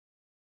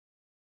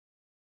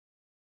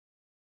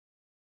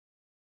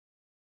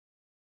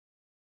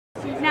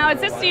Now, is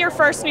this your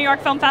first New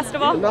York Film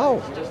Festival? No.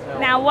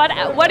 Now,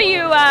 what do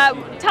you,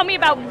 tell me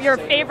about your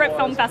favorite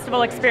film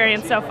festival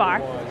experience so far?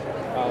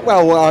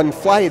 Well, on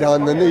Flight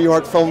on the New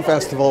York Film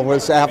Festival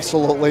was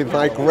absolutely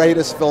my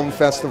greatest film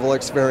festival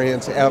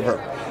experience ever.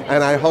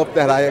 And I hope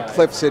that I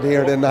eclipse it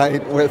here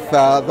tonight with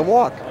The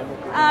Walk.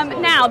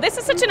 Now, this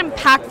is such an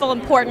impactful,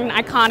 important,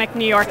 iconic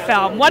New York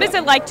film. What is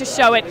it like to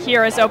show it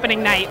here as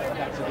opening night?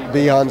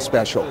 Beyond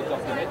special.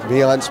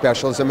 Beyond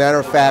special. As a matter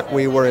of fact,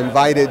 we were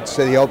invited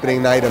to the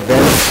opening night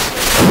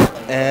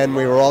event, and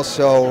we were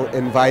also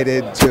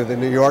invited to the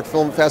New York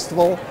Film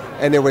Festival,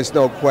 and there was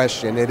no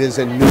question. It is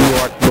a New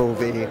York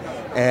movie,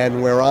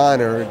 and we're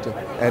honored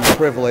and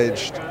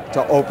privileged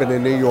to open a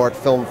New York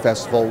Film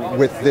Festival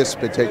with this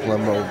particular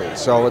movie.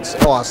 So it's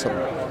awesome.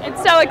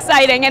 It's so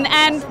exciting.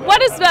 And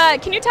what is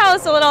can you tell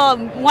us a little,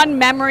 one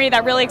memory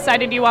that really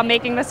excited you while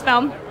making this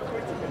film?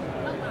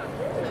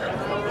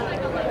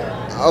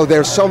 Oh,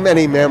 there's so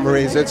many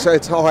memories. It's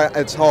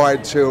hard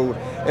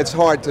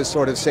to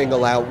sort of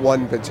single out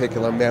one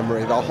particular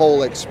memory. The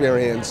whole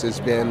experience has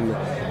been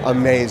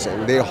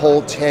amazing. The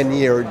whole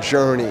 10-year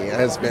journey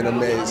has been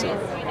amazing.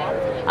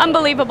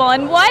 Unbelievable.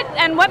 And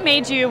what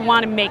made you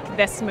want to make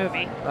this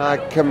movie? A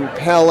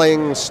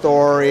compelling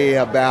story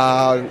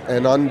about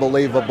an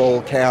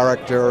unbelievable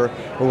character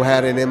who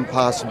had an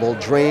impossible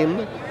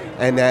dream,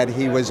 and that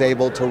he was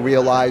able to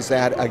realize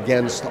that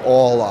against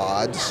all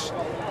odds.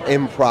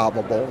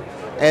 Improbable.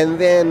 And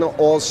then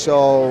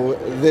also,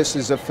 this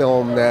is a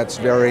film that's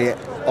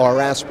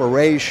our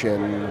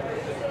aspiration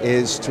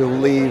is to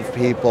leave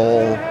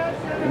people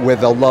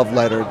with a love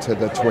letter to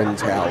the Twin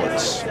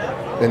Towers,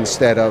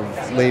 instead of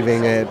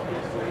leaving it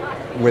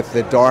with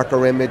the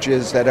darker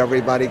images that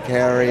everybody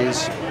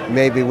carries.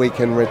 Maybe we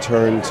can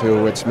return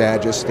to its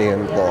majesty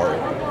and glory.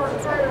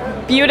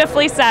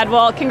 Beautifully said.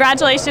 Well,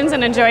 congratulations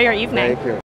and enjoy your evening. Thank you.